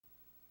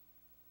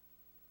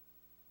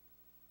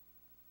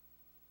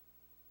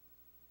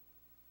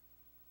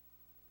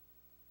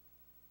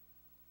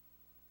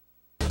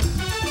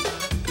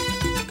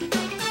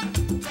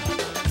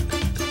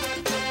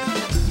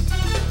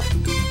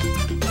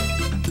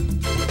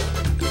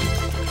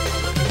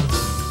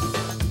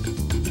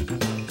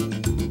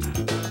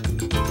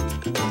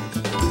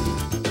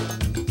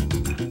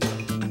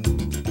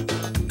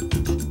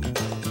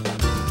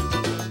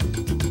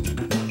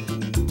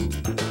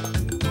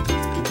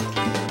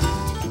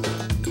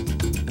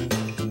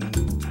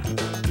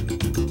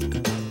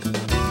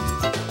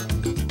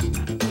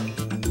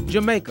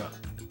Jamaica,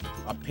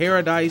 a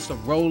paradise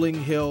of rolling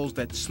hills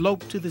that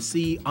slope to the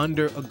sea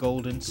under a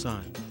golden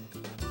sun.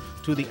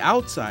 To the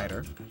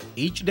outsider,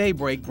 each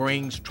daybreak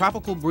brings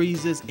tropical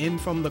breezes in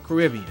from the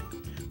Caribbean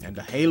and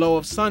a halo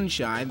of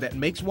sunshine that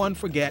makes one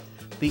forget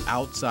the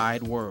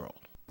outside world.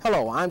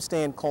 Hello, I'm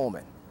Stan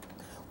Coleman.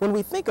 When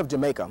we think of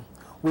Jamaica,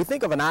 we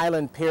think of an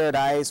island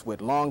paradise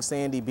with long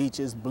sandy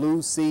beaches,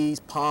 blue seas,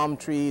 palm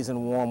trees,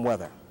 and warm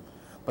weather.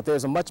 But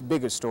there's a much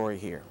bigger story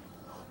here.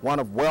 One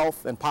of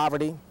wealth and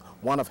poverty,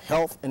 one of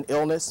health and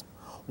illness,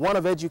 one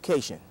of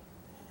education.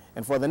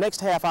 And for the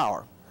next half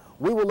hour,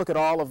 we will look at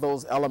all of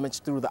those elements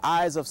through the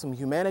eyes of some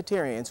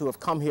humanitarians who have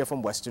come here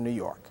from Western New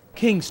York.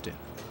 Kingston.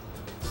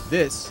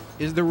 This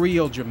is the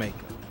real Jamaica,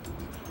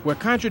 where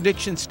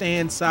contradictions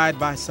stand side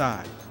by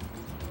side.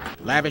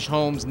 Lavish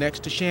homes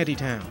next to shanty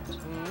towns.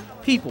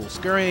 People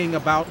scurrying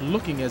about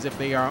looking as if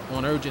they are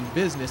on urgent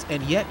business,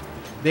 and yet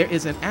there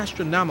is an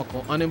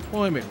astronomical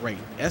unemployment rate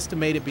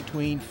estimated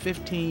between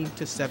 15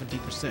 to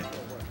 70%.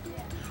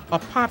 A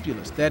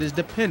populace that is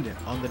dependent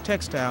on the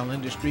textile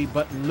industry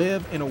but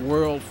live in a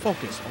world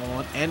focused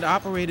on and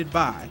operated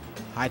by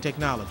high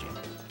technology.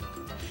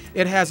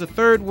 It has a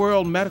third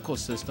world medical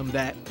system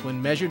that,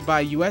 when measured by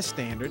U.S.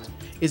 standards,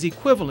 is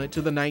equivalent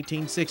to the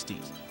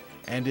 1960s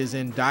and is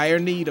in dire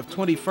need of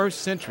 21st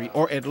century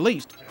or at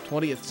least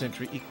 20th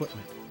century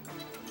equipment.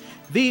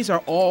 These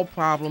are all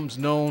problems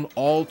known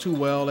all too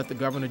well at the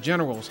Governor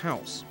General's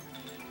house.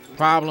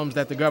 Problems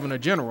that the Governor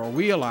General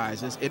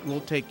realizes it will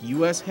take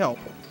U.S. help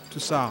to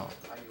solve.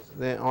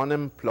 The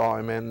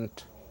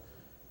unemployment,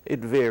 it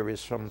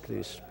varies from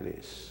place to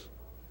place.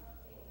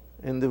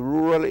 In the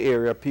rural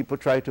area, people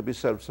try to be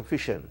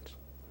self-sufficient.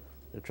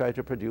 They try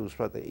to produce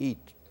what they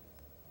eat.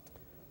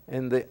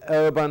 In the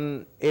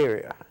urban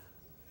area,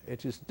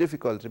 it is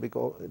difficult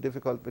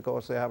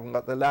because they haven't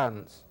got the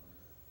lands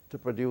to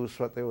produce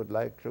what they would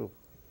like to.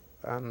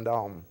 And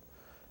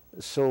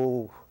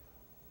so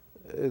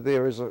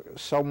there is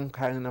some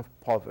kind of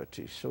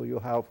poverty. So you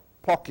have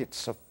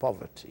pockets of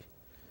poverty.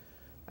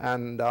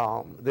 And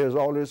there's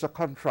always a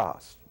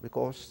contrast,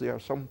 because there are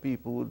some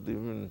people who live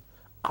in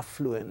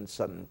affluence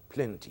and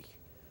plenty.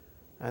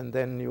 And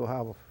then you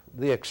have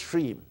the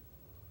extreme.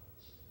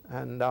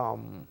 And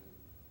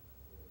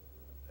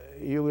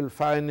you will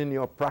find in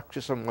your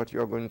practice and what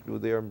you're going to do,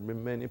 there will be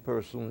many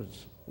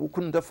persons who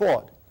couldn't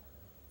afford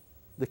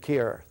the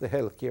care, the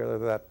health care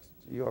that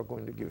you are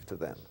going to give to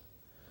them.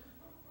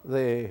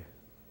 The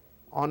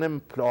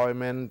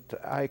unemployment,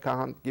 I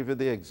can't give you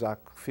the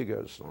exact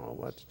figures now,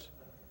 but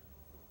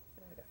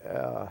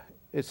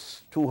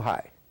it's too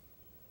high.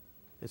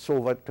 It's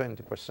over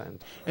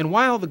 20%. And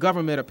while the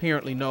government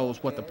apparently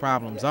knows what the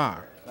problems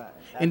are,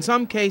 in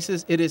some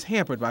cases it is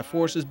hampered by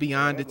forces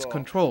beyond its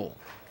control.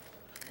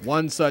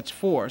 One such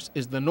force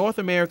is the North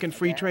American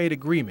Free Trade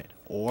Agreement,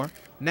 or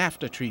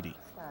NAFTA treaty.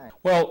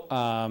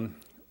 Well,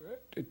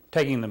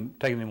 taking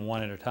them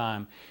one at a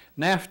time,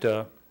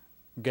 NAFTA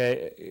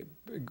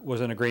was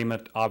an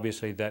agreement,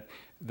 obviously,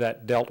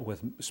 that dealt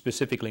with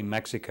specifically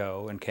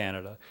Mexico and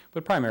Canada,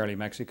 but primarily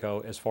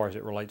Mexico as far as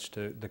it relates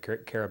to the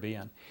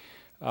Caribbean.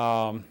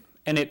 And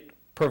it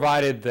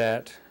provided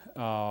that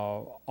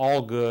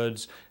all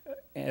goods,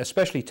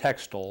 especially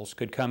textiles,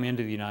 could come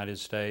into the United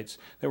States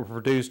that were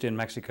produced in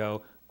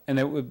Mexico, and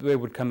they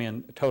would come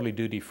in totally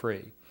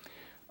duty-free.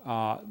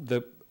 A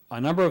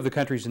number of the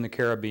countries in the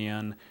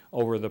Caribbean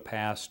over the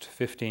past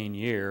 15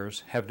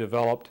 years have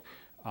developed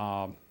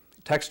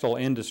textile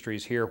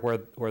industries here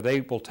where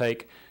they will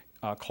take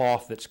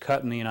cloth that's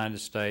cut in the United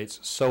States,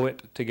 sew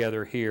it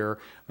together here,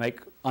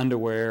 make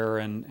underwear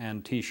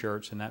and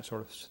T-shirts and that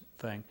sort of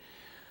thing.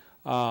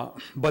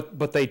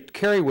 But they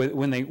carry with,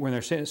 when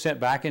they're sent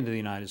back into the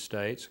United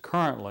States,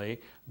 currently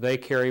they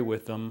carry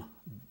with them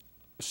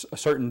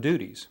certain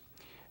duties.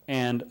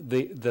 And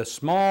the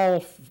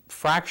small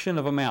fraction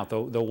of amount,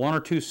 the 1 or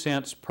 2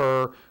 cents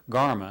per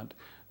garment,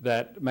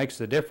 that makes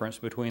the difference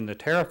between the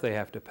tariff they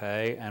have to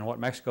pay and what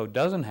Mexico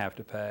doesn't have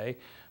to pay,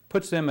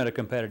 puts them at a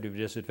competitive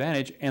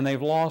disadvantage, and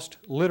they've lost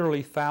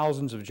literally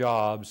thousands of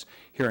jobs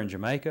here in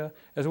Jamaica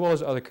as well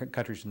as other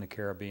countries in the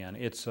Caribbean.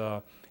 It's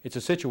a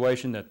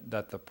situation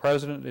that the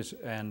President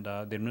and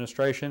the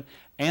administration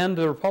and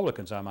the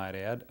Republicans, I might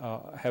add,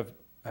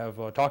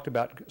 have talked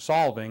about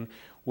solving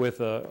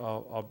with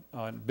a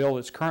bill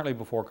that's currently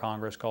before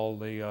Congress called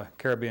the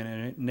Caribbean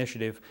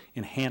Initiative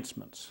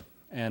Enhancements.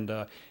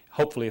 And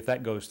hopefully, if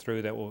that goes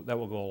through, that will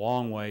go a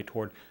long way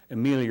toward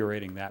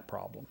ameliorating that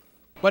problem.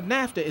 But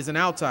NAFTA is an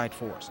outside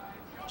force.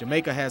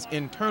 Jamaica has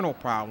internal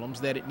problems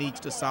that it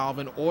needs to solve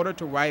in order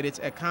to right its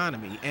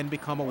economy and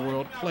become a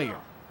world player.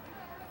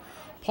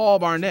 Paul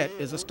Barnett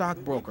is a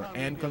stockbroker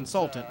and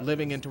consultant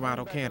living in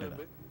Toronto, Canada.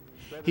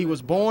 He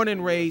was born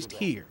and raised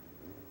here.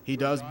 He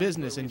does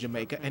business in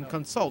Jamaica and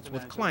consults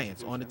with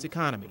clients on its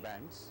economy.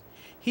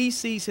 He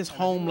sees his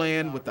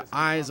homeland with the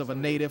eyes of a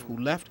native who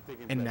left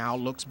and now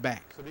looks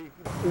back.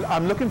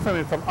 I'm looking from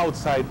it from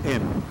outside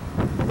in.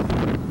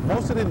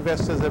 Most of the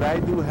investors that I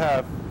do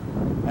have,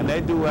 and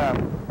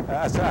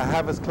I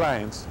have as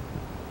clients,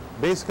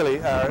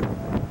 basically are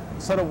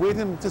sort of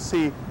waiting to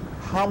see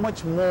how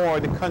much more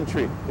the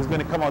country is going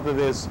to come out of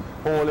this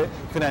whole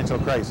financial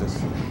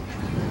crisis.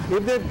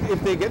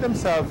 If they get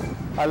themselves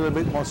a little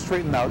bit more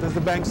straightened out, as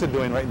the banks are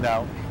doing right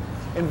now,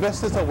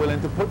 investors are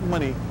willing to put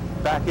money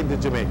back into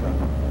Jamaica.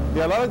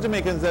 There are a lot of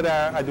Jamaicans that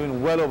are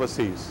doing well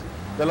overseas.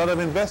 There are a lot of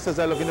investors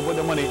that are looking to put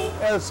their money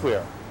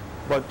elsewhere.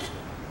 But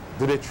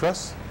do they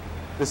trust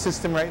the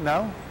system right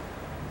now?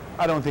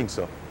 I don't think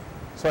so.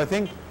 So I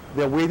think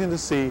they're waiting to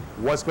see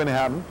what's going to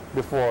happen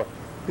before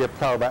they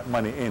plow back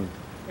money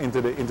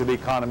into the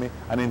economy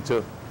and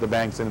into the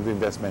banks and the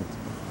investment.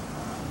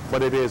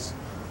 But it is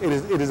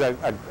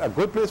a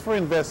good place for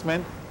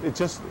investment. It's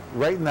just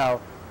right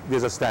now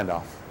there's a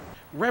standoff.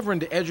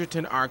 Reverend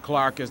Edgerton R.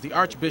 Clark is the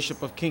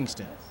Archbishop of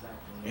Kingston.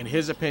 In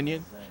his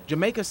opinion,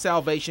 Jamaica's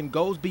salvation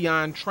goes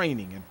beyond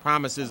training and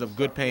promises of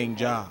good-paying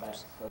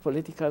jobs. The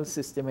political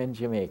system in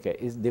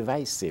Jamaica is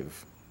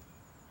divisive.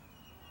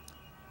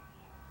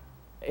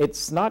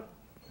 It's not,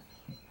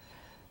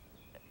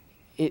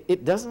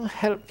 it doesn't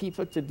help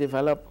people to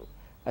develop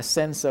a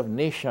sense of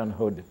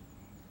nationhood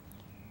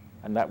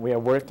and that we are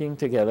working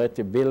together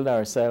to build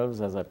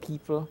ourselves as a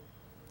people.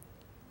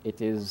 It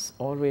is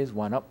always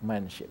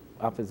one-upmanship,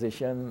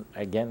 opposition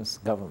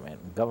against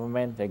government,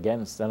 government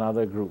against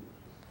another group,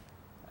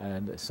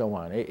 and so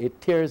on. It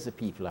tears the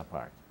people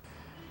apart.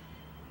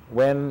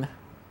 When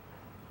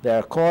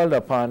they're called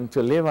upon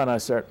to live on a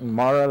certain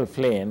moral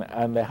plane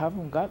and they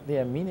haven't got the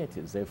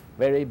amenities, the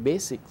very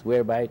basics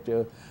whereby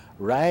to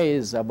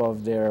rise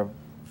above their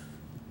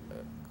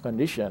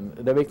condition,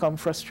 they become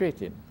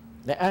frustrated,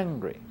 they're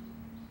angry.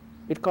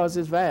 It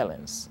causes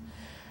violence.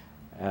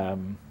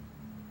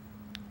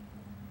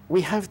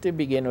 We have to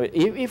begin with,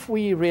 if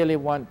we really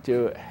want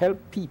to help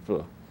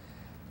people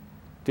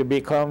to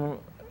become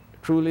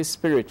truly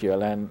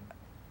spiritual and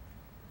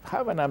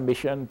have an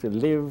ambition to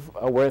live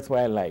a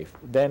worthwhile life,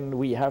 then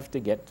we have to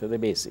get to the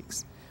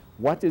basics.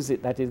 What is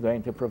it that is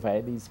going to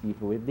provide these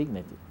people with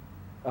dignity?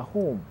 A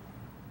home,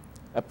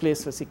 a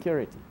place for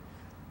security.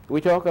 We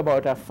talk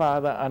about a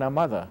father and a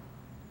mother.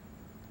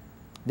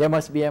 There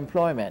must be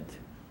employment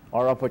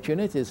or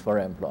opportunities for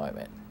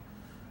employment.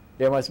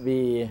 There must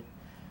be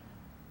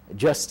a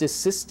justice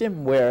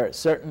system where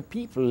certain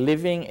people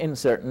living in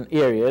certain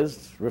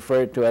areas,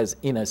 referred to as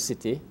inner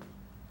city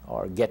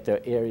or ghetto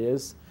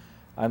areas,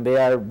 and they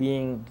are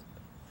being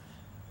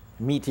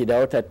meted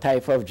out a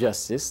type of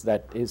justice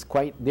that is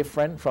quite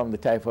different from the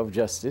type of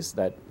justice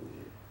that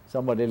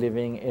somebody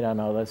living in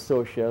another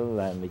social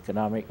and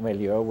economic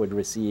milieu would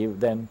receive,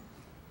 then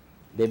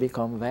they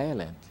become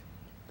violent,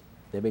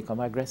 they become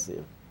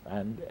aggressive.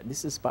 And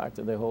this is part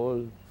of the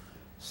whole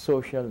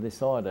social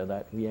disorder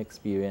that we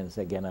experience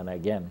again and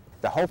again.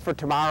 The Hope for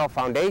Tomorrow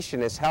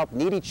Foundation has helped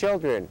needy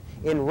children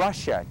in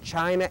Russia,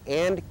 China,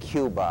 and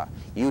Cuba.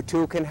 You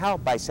too can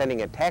help by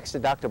sending a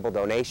tax-deductible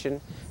donation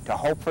to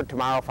Hope for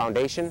Tomorrow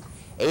Foundation,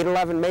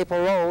 811 Maple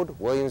Road,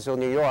 Williamsville,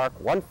 New York,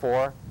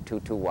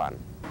 14221.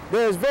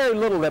 There is very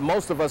little that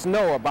most of us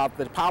know about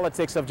the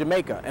politics of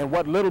Jamaica, and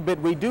what little bit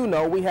we do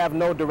know, we have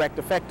no direct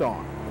effect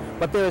on.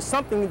 But there is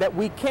something that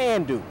we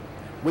can do.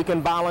 We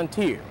can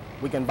volunteer.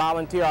 We can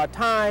volunteer our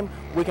time,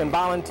 we can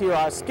volunteer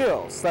our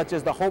skills, such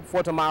as the Hope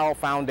for Tomorrow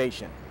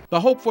Foundation.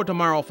 The Hope for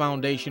Tomorrow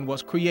Foundation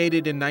was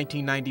created in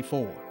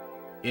 1994.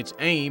 Its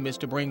aim is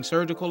to bring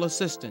surgical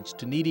assistance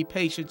to needy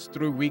patients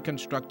through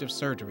reconstructive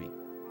surgery.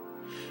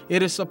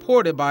 It is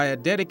supported by a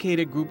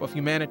dedicated group of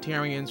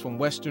humanitarians from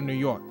Western New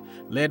York,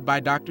 led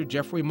by Dr.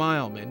 Jeffrey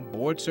Mileman,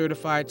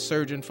 board-certified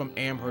surgeon from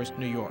Amherst,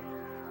 New York.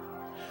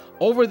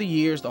 Over the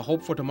years, the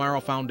Hope for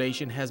Tomorrow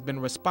Foundation has been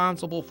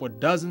responsible for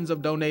dozens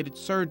of donated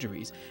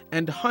surgeries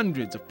and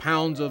hundreds of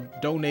pounds of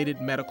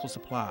donated medical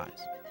supplies.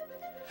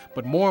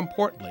 But more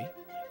importantly,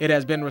 it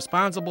has been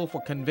responsible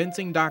for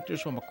convincing doctors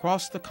from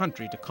across the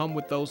country to come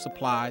with those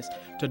supplies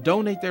to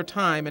donate their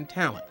time and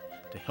talent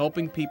to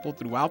helping people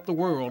throughout the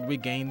world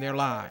regain their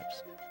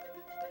lives.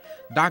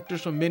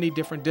 Doctors from many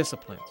different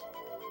disciplines,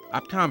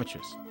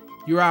 optometrists,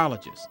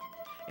 urologists,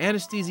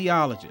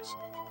 anesthesiologists,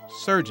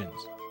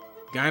 surgeons,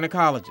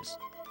 gynecologists,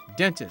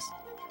 dentists,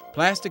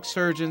 plastic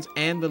surgeons,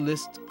 and the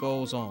list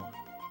goes on.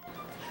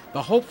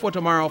 The Hope for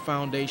Tomorrow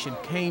Foundation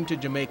came to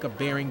Jamaica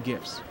bearing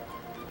gifts,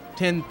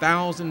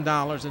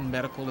 $10,000 in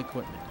medical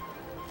equipment.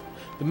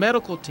 The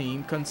medical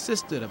team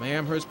consisted of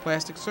Amherst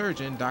plastic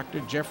surgeon Dr.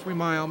 Jeffrey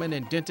Mileman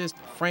and dentist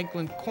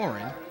Franklin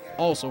Corin,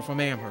 also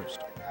from Amherst.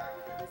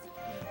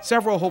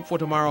 Several Hope for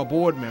Tomorrow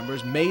board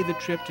members made the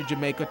trip to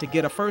Jamaica to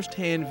get a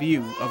first-hand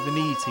view of the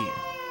needs here.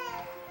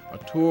 A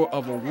tour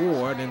of a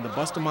ward in the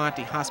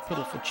Bustamante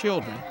Hospital for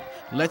Children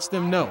lets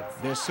them know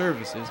their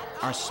services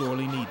are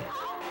sorely needed.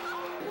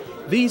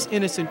 These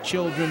innocent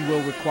children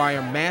will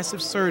require massive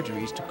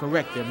surgeries to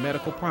correct their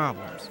medical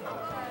problems.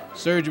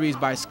 Surgeries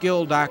by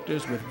skilled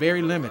doctors with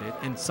very limited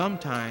and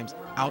sometimes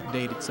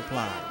outdated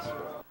supplies.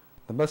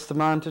 The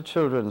Bustamante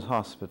Children's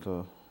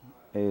Hospital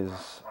is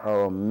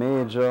our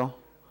major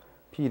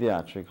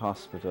pediatric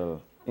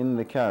hospital in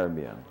the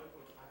Caribbean,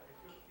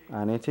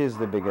 and it is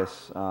the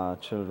biggest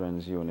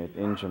children's unit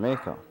in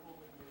Jamaica.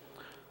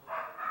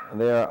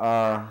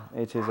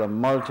 It is a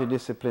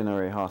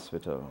multidisciplinary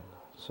hospital,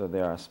 So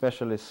there are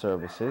specialist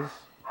services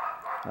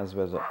as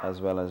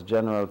well as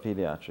general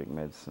pediatric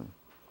medicine.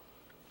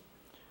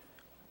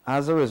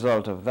 As a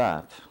result of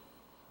that,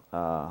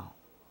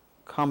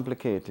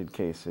 complicated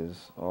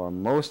cases, or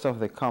most of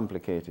the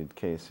complicated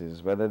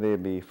cases, whether they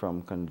be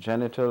from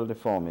congenital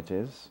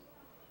deformities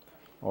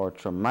or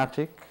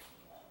traumatic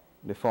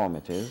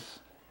deformities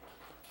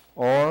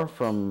or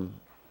from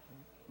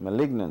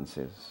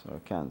malignancies or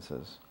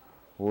cancers,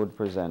 would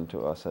present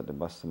to us at the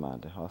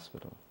Bustamante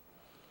Hospital.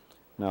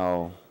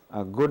 Now,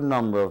 a good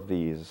number of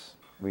these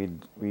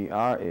we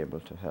are able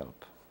to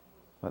help,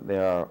 but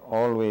there are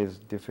always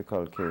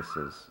difficult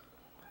cases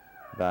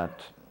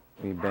that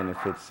we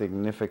benefit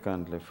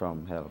significantly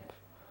from help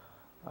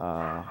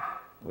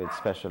with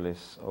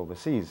specialists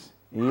overseas,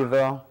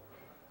 either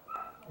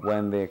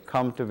when they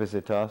come to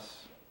visit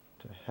us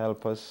to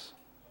help us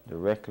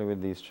directly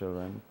with these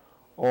children,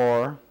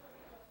 or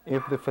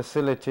if the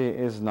facility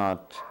is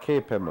not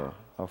capable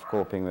of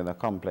coping with a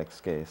complex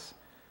case,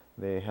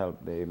 they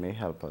may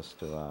help us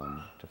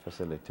to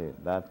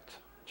facilitate that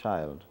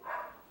child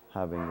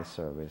having the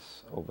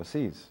service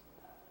overseas.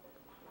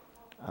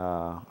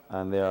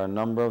 And there are a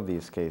number of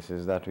these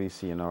cases that we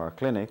see in our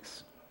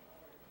clinics.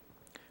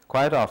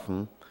 Quite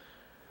often,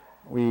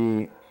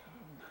 we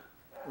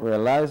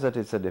realize that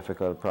it's a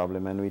difficult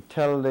problem, and we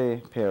tell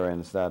the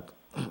parents that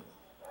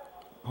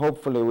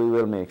hopefully we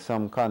will make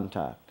some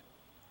contact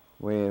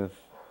with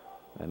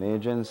an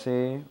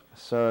agency, a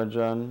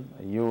surgeon,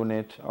 a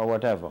unit, or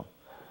whatever,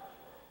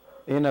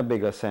 in a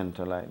bigger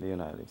center like the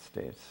United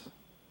States.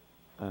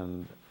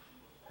 And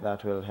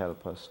that will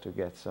help us to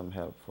get some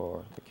help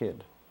for the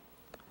kid.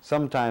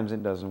 Sometimes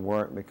it doesn't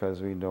work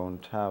because we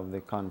don't have the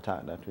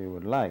contact that we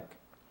would like.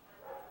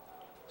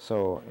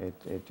 So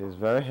it is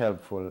very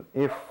helpful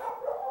if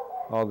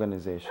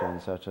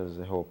organizations such as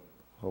the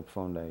Hope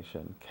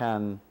Foundation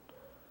can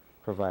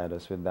provide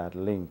us with that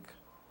link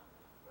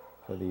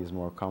for these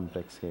more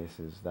complex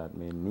cases that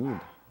may need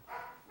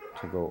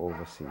to go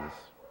overseas.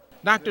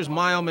 Doctors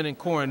Mileman and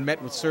Corin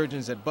met with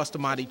surgeons at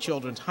Bustamante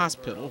Children's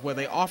Hospital, where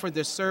they offered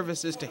their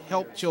services to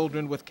help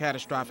children with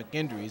catastrophic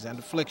injuries and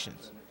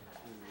afflictions.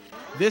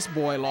 This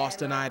boy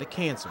lost an eye to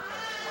cancer.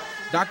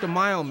 Dr.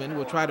 Mileman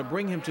will try to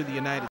bring him to the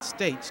United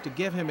States to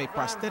give him a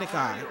prosthetic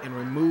eye and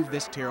remove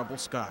this terrible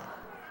scar.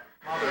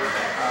 Mother, this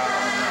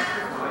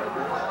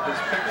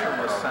picture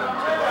was sent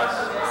to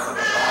us about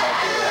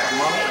a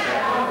month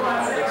ago in the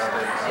United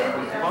States, and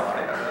we've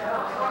looked at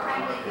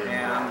it.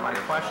 And my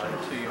question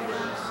to you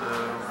is,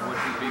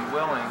 would you be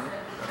willing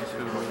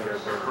to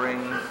bring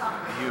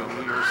you,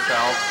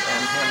 yourself,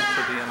 and him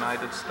to the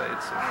United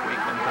States if we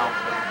can help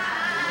him?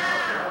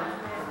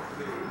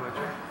 Would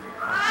you?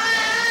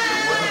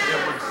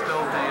 It would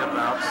still be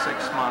about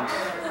 6 months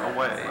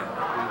away,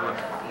 but we would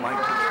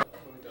like to.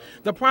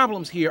 The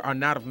problems here are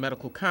not of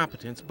medical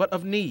competence, but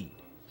of need.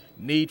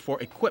 Need for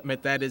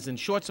equipment that is in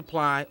short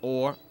supply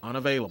or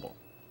unavailable.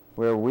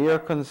 Where we are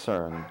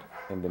concerned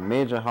in the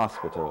major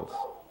hospitals,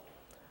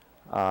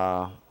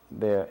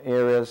 there are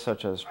areas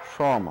such as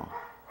trauma.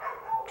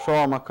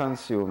 Trauma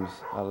consumes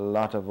a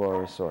lot of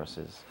our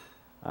resources,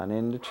 and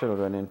in the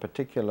children in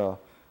particular,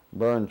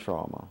 burn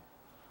trauma,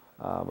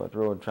 but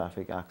road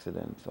traffic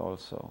accidents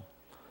also.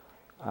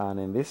 And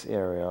in this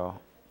area,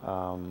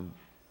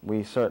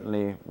 we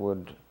certainly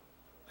would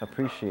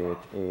appreciate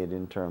aid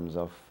in terms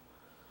of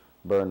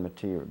burn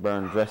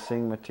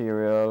dressing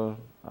material,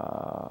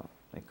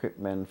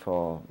 equipment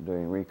for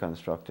doing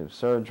reconstructive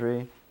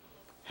surgery,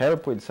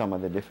 help with some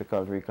of the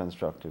difficult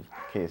reconstructive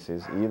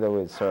cases, either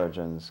with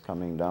surgeons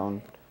coming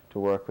down to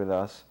work with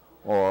us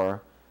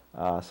or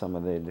some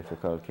of the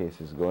difficult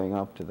cases going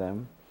up to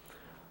them.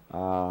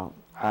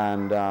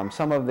 And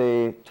some of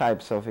the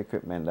types of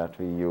equipment that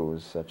we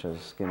use, such as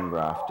skin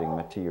grafting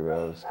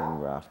materials, skin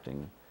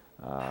grafting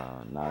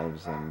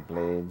knives and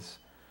blades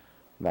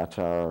that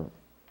are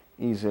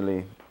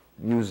easily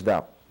used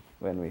up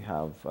when we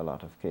have a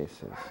lot of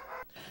cases.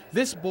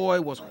 This boy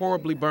was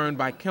horribly burned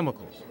by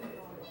chemicals.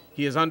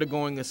 He is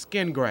undergoing a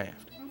skin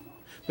graft.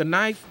 The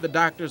knife the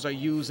doctors are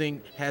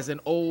using has an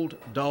old,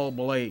 dull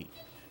blade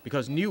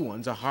because new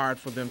ones are hard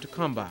for them to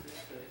come by.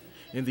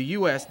 In the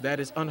U.S., that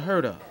is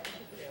unheard of.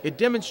 It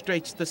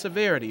demonstrates the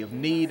severity of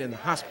need in the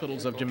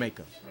hospitals of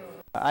Jamaica.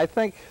 I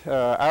think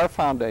our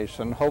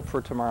foundation, Hope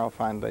for Tomorrow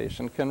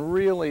Foundation, can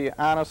really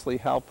honestly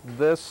help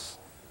this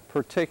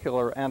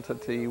particular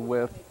entity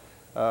with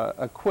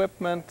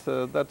equipment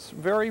that's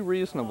very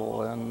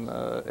reasonable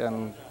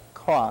in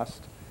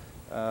cost.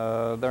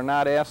 They're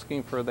not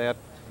asking for that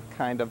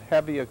kind of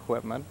heavy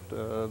equipment.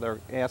 They're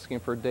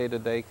asking for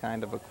day-to-day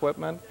kind of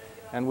equipment,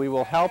 and we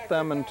will help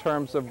them in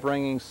terms of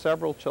bringing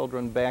several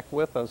children back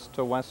with us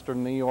to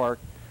Western New York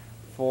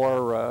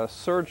for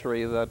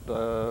surgery that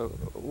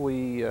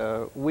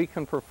we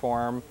can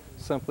perform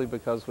simply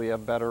because we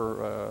have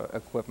better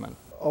equipment.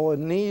 Our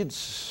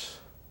needs,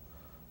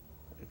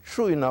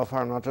 true enough,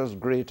 are not as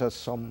great as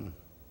some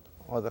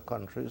other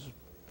countries,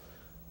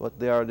 but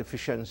there are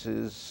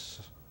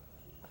deficiencies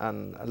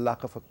and a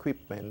lack of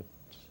equipment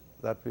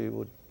that we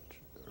would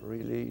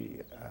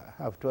really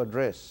have to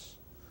address.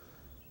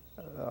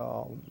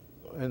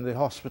 In the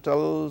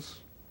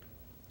hospitals,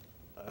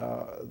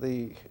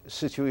 the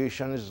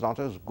situation is not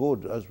as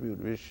good as we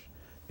would wish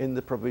in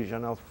the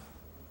provision of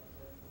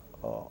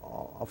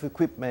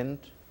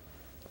equipment.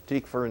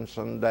 Take, for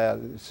instance,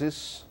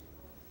 dialysis.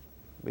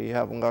 We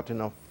haven't got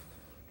enough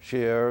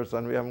chairs,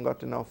 and we haven't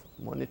got enough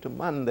money to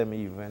man them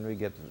even when we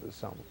get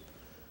some.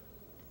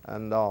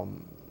 And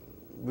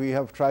we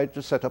have tried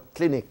to set up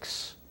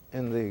clinics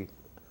in the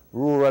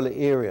rural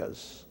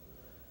areas.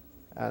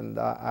 And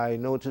I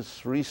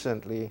noticed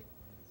recently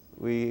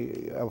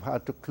we have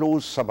had to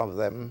close some of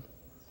them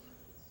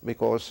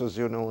because, as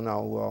you know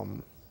now,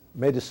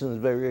 medicine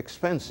is very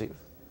expensive,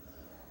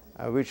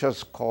 which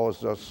has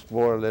caused us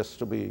more or less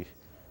to be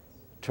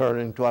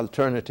turned into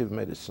alternative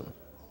medicine.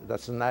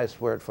 That's a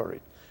nice word for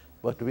it.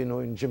 But we know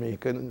in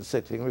Jamaican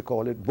setting we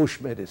call it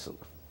bush medicine,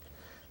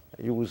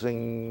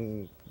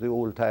 using the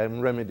old-time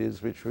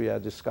remedies which we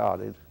had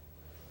discarded.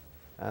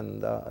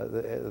 And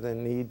the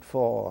need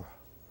for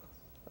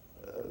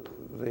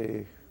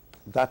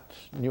that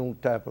new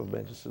type of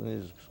medicine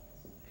is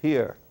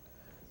here.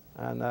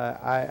 And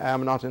I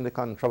am not in the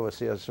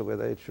controversy as to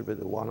whether it should be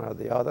the one or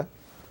the other,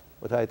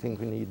 but I think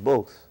we need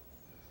both.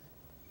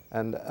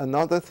 And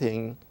another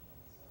thing,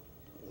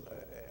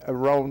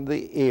 around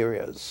the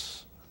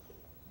areas,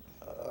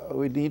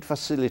 we need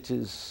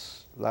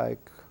facilities like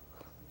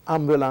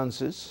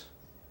ambulances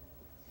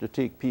to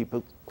take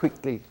people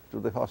quickly to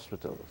the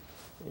hospital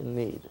in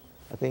need.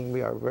 I think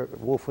we are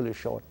woefully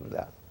short in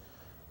that.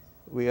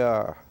 We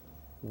are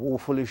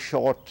woefully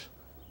short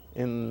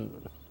in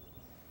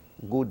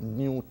good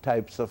new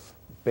types of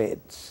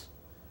beds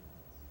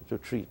to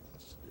treat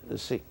the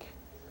sick.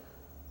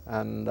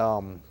 And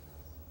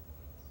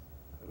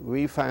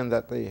we find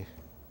that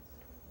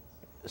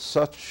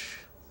such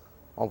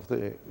of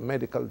the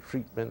medical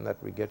treatment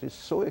that we get is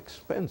so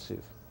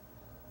expensive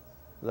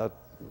that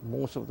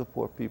most of the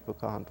poor people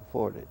can't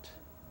afford it.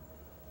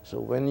 So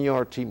when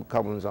your team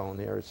comes down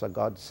here, it's a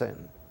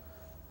godsend.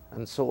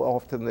 And so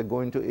often they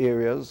go into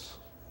areas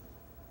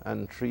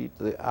and treat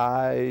the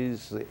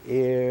eyes, the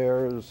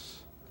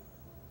ears,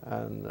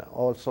 and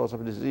all sorts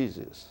of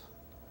diseases.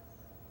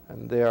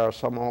 And there are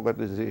some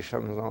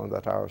organizations now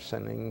that are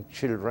sending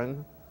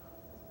children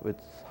with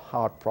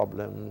heart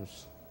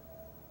problems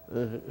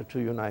to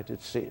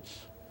United States.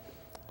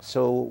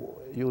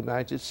 So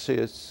United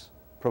States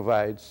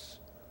provides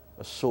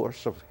a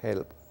source of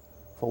help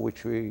for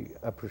which we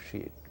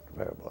appreciate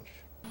very much.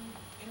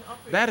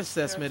 That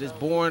assessment is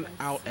borne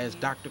out as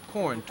Dr.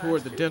 Corn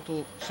toured the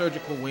dental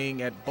surgical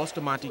wing at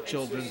Bustamante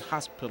Children's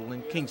Hospital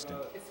in Kingston.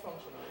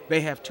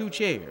 They have 2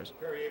 chairs,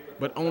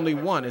 but only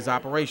one is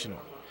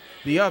operational.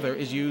 The other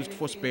is used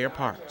for spare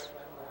parts.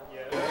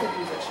 We could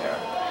use a chair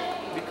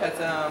because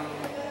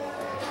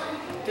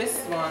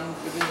this one,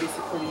 we've been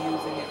basically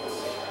using it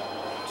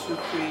to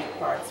create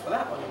parts for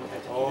that one.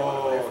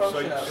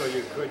 Oh, so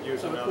you could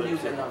use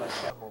another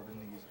chair.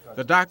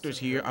 The doctors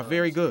here are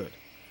very good.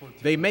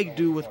 They make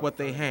do with what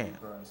they have.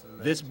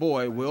 This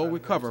boy will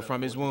recover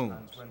from his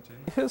wounds.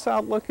 His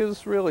outlook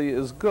is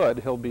good.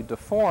 He'll be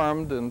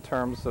deformed in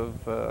terms of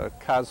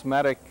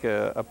cosmetic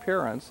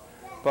appearance,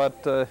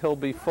 but he'll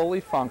be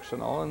fully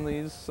functional, and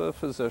these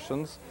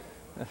physicians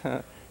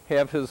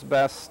have his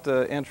best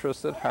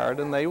interest at heart,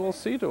 and they will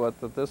see to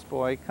it that this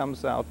boy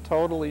comes out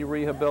totally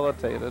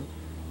rehabilitated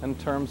in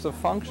terms of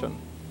function.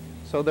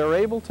 So they're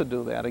able to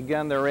do that.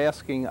 Again, they're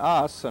asking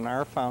us and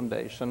our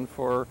foundation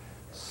for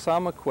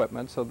some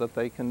equipment so that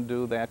they can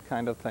do that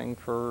kind of thing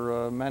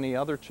for many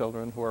other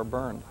children who are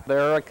burned.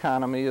 Their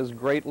economy is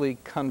greatly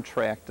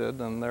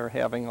contracted, and they're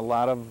having a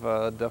lot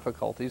of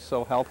difficulties,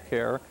 so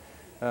healthcare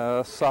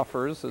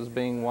suffers as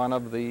being one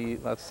of the,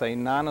 let's say,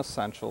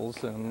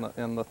 non-essentials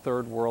in the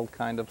third world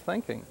kind of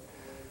thinking.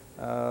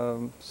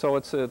 So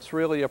it's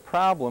really a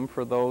problem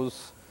for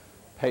those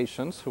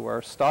patients who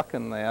are stuck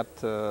in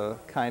that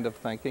kind of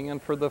thinking, and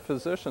for the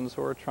physicians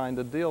who are trying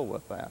to deal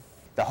with that.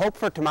 The Hope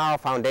for Tomorrow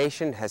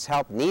Foundation has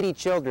helped needy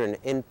children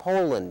in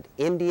Poland,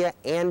 India,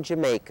 and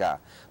Jamaica.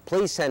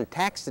 Please send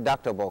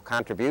tax-deductible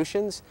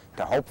contributions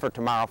to Hope for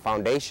Tomorrow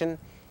Foundation,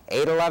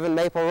 811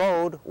 Maple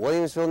Road,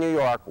 Williamsville, New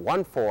York,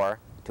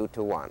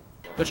 14221.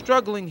 The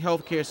struggling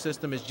healthcare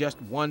system is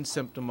just one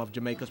symptom of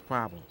Jamaica's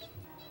problems.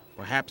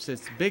 Perhaps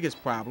its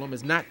biggest problem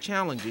is not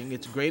challenging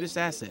its greatest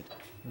asset,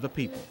 the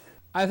people.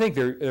 I think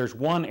there's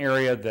one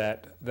area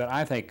that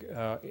I think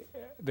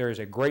there is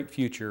a great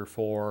future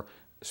for,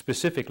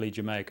 specifically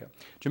Jamaica.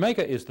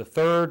 Jamaica is the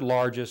 3rd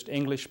largest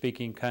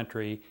English-speaking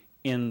country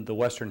in the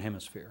Western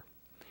Hemisphere.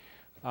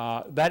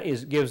 That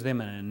gives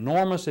them an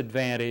enormous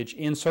advantage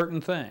in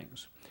certain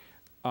things.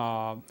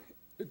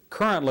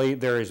 Currently,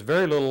 there is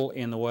very little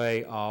in the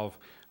way of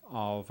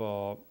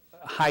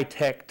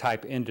high-tech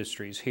type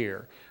industries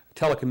here,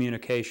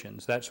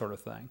 telecommunications, that sort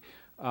of thing,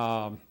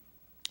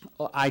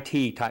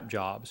 IT type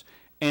jobs.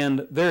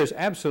 And there is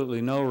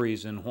absolutely no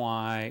reason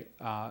why,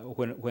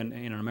 when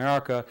in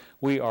America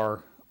we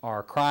are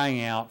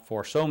crying out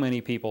for so many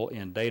people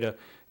in data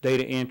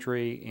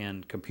entry,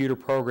 in computer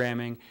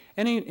programming,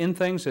 and in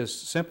things as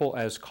simple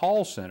as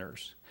call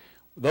centers,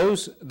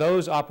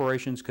 Those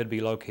operations could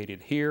be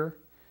located here.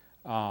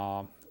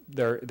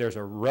 There's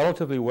a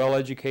relatively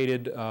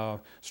well-educated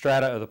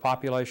strata of the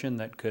population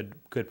that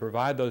could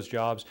provide those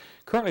jobs.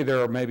 Currently,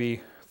 there are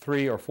maybe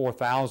 3,000 or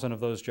 4,000 of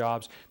those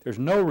jobs. There's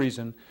no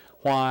reason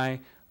why,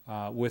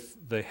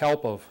 with the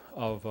help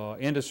of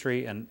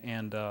industry and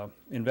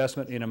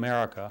investment in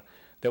America,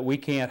 that we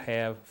can't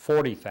have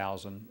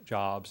 40,000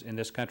 jobs in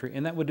this country,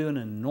 and that would do an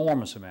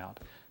enormous amount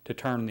to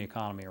turn the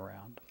economy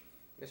around.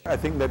 I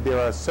think that there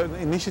are certain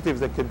initiatives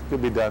that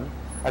could be done.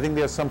 I think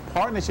there's some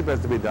partnership that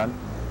has to be done.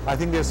 I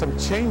think there's some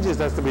changes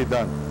that has to be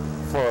done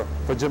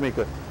for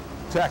Jamaica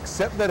to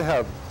accept that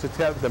help, to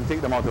help them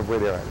take them out of where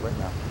they're at right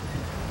now.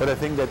 But I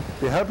think that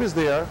the help is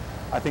there.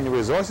 I think the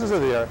resources are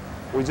there.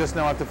 We just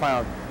now have to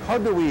find out how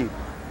do we,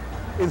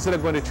 instead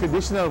of going the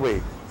traditional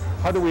way,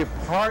 how do we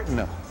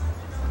partner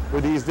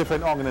with these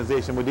different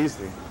organizations, with these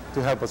things,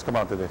 to help us come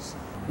out of this.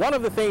 One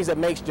of the things that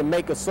makes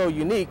Jamaica so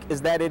unique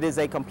is that it is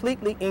a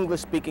completely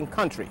English-speaking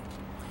country.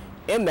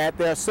 In that,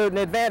 there are certain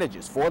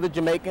advantages for the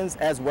Jamaicans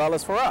as well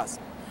as for us.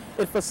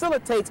 It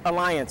facilitates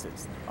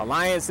alliances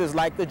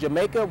like the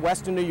Jamaica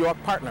Western New York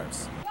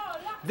Partners.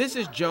 This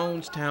is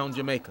Jonestown,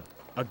 Jamaica,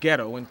 a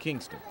ghetto in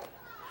Kingston.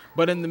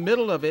 But in the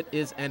middle of it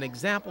is an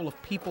example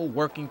of people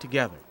working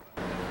together.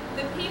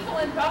 The people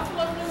in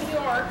Buffalo, New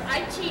York,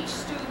 I teach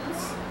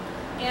students,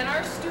 and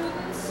our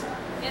students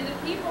and the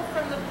people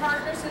from the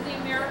Partners of the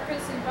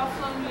Americas in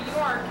Buffalo, New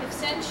York have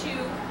sent you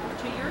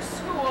to your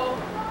school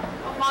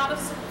a lot of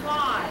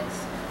supplies.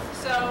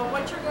 So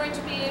what you're going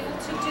to be able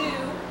to do,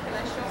 can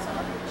I show some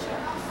of the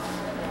pictures?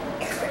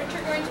 What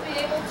you're going to be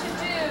able to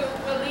do,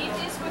 we'll leave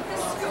these with the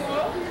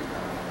school.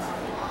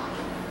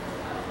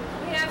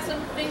 We have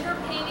some finger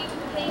painting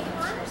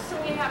paper,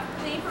 so we have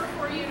paper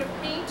for you to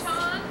paint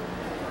on.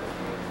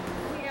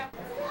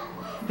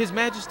 His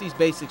Majesty's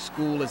Basic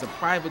School is a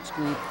private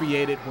school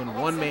created when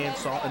one man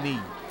saw a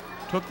need,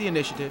 took the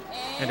initiative,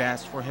 and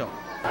asked for help.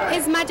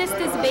 His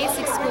Majesty's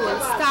Basic School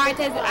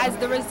started as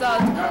the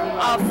result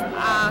of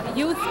a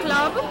youth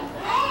club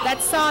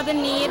that saw the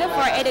need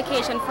for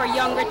education for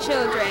younger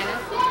children.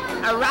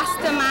 A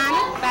Rasta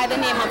man by the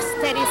name of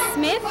Steady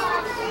Smith,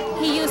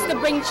 he used to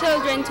bring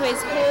children to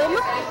his home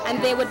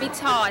and they would be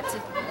taught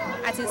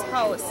at his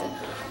house.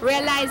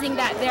 Realizing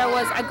that there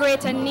was a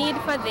greater need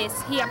for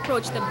this, he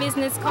approached the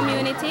business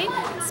community,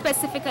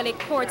 specifically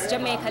Courts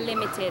Jamaica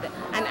Ltd,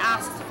 and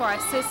asked for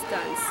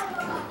assistance.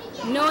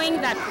 Knowing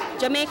that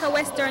Jamaica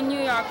Western New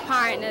York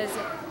Partners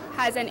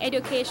has an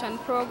education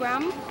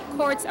program,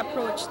 Courts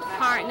approached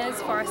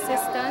Partners for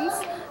assistance,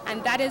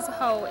 and that is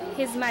how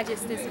His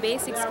Majesty's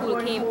Basic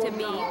School came to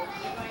be.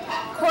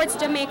 Courts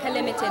Jamaica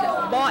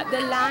Ltd bought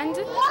the land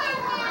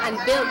and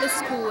built the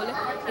school.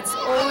 It's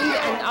owned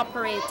and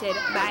operated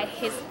by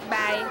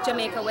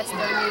Jamaica Western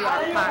New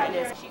York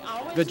Partners.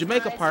 The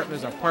Jamaica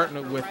Partners are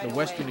partnered with the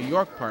Western New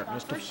York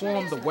Partners to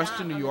form the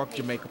Western New York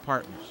Jamaica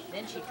Partners.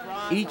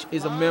 Each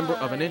is a member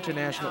of an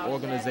international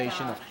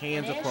organization of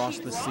Hands Across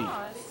the Sea.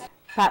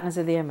 Partners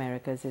of the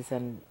Americas is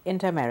an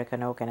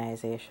inter-American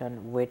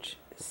organization which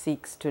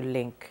seeks to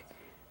link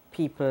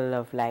people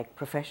of like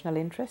professional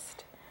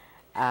interest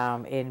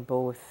in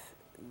both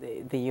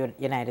the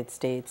United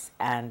States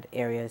and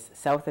areas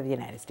south of the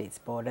United States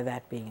border,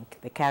 that being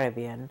the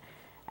Caribbean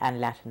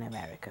and Latin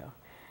America.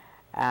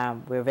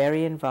 We're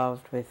very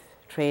involved with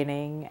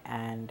training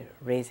and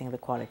raising the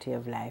quality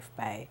of life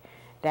by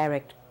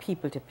direct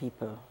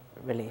people-to-people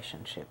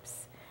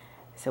relationships.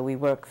 So we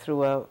work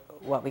through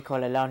what we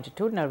call a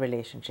longitudinal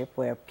relationship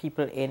where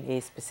people in a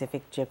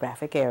specific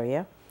geographic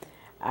area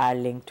are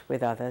linked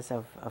with others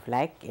of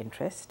like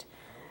interest,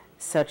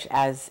 such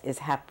as is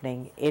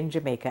happening in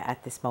Jamaica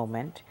at this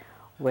moment,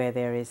 where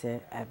there is a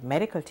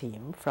medical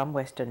team from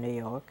Western New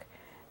York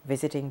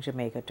visiting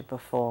Jamaica to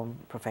perform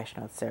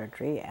professional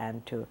surgery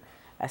and to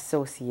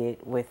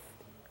associate with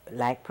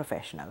like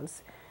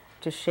professionals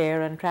to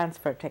share and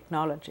transfer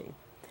technology.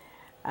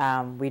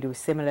 We do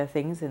similar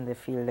things in the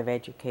field of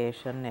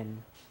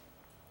education,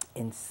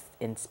 in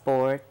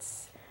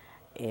sports,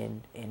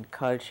 in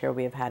culture.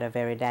 We have had a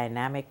very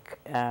dynamic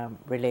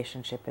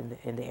relationship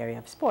in the area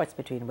of sports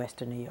between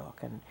Western New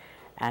York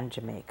and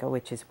Jamaica,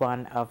 which is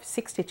one of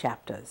 60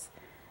 chapters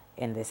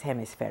in this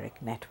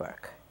hemispheric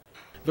network.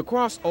 The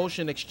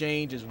cross-ocean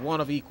exchange is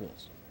one of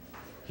equals.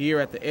 Here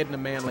at the Edna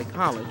Manley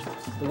College,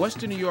 the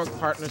Western New York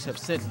Partners have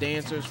sent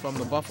dancers from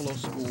the Buffalo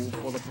School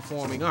for the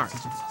Performing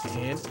Arts,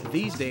 and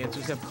these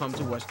dancers have come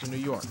to Western New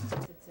York.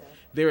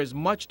 There is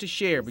much to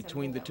share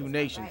between the two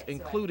nations,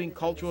 including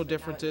cultural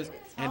differences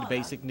and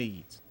basic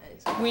needs.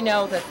 We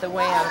know that the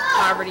way out of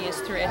poverty is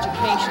through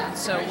education,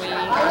 so we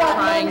are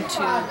trying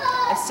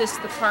to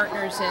assist the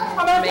partners in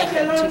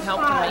Jamaica to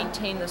help to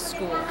maintain the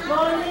school.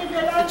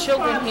 The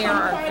children here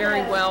are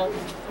very well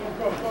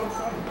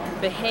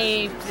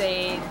behaved.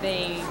 They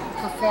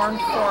performed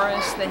for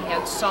us, they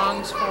had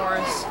songs for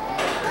us.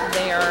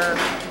 They are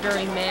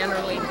very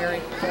mannerly,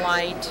 very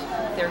polite.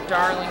 They're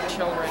darling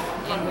children,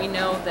 and we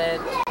know that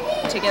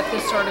to get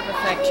this sort of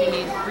effect, you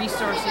need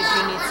resources,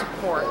 you need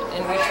support,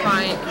 and we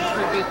try and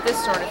contribute this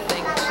sort of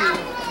thing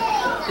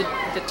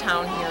to the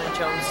town here in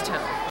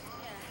Jonestown.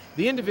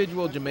 The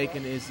individual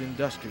Jamaican is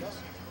industrious.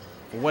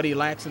 For what he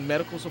lacks in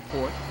medical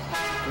support,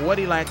 for what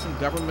he lacks in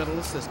governmental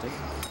assistance,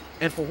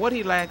 and for what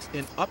he lacks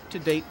in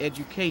up-to-date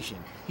education,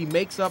 he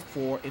makes up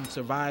for in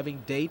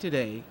surviving day to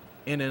day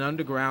in an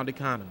underground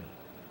economy.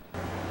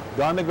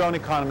 The underground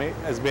economy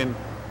has been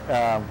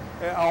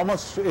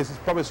is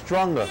probably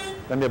stronger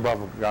than the above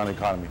ground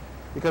economy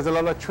because a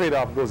lot of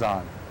trade-off goes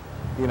on.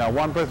 You know,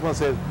 one person will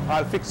say,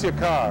 I'll fix your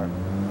car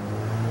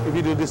if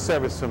you do this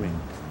service for me.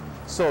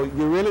 So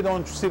you really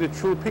don't see the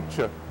true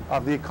picture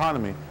of the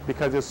economy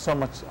because there's so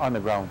much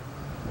underground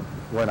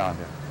going on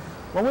there.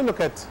 When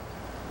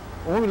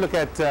we look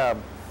at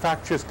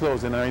factories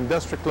closing or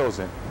industry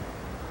closing,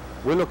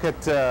 we look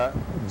at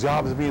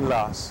jobs being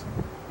lost,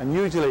 and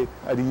usually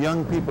the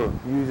young people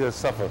usually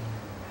suffer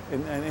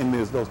in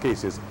those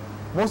cases.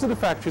 Most of the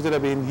factories that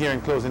have been here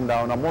and closing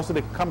down, or most of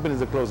the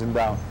companies are closing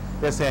down,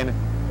 they're saying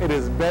it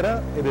is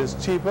better, it is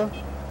cheaper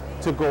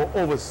to go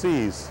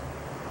overseas,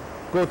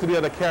 go to the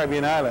other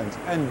Caribbean islands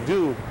and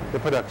do the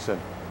production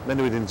than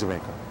do it in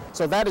Jamaica.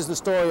 So that is the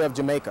story of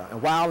Jamaica.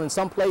 And while in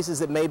some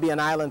places it may be an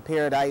island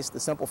paradise, the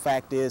simple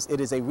fact is it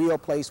is a real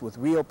place with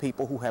real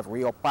people who have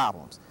real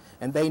problems,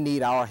 and they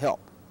need our help.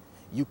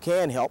 You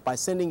can help by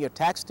sending your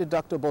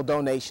tax-deductible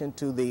donation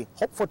to the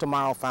Hope for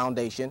Tomorrow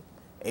Foundation,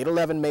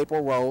 811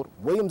 Maple Road,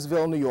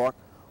 Williamsville, New York,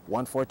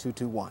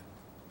 14221.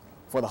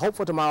 For the Hope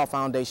for Tomorrow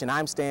Foundation,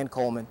 I'm Stan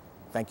Coleman.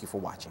 Thank you for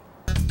watching.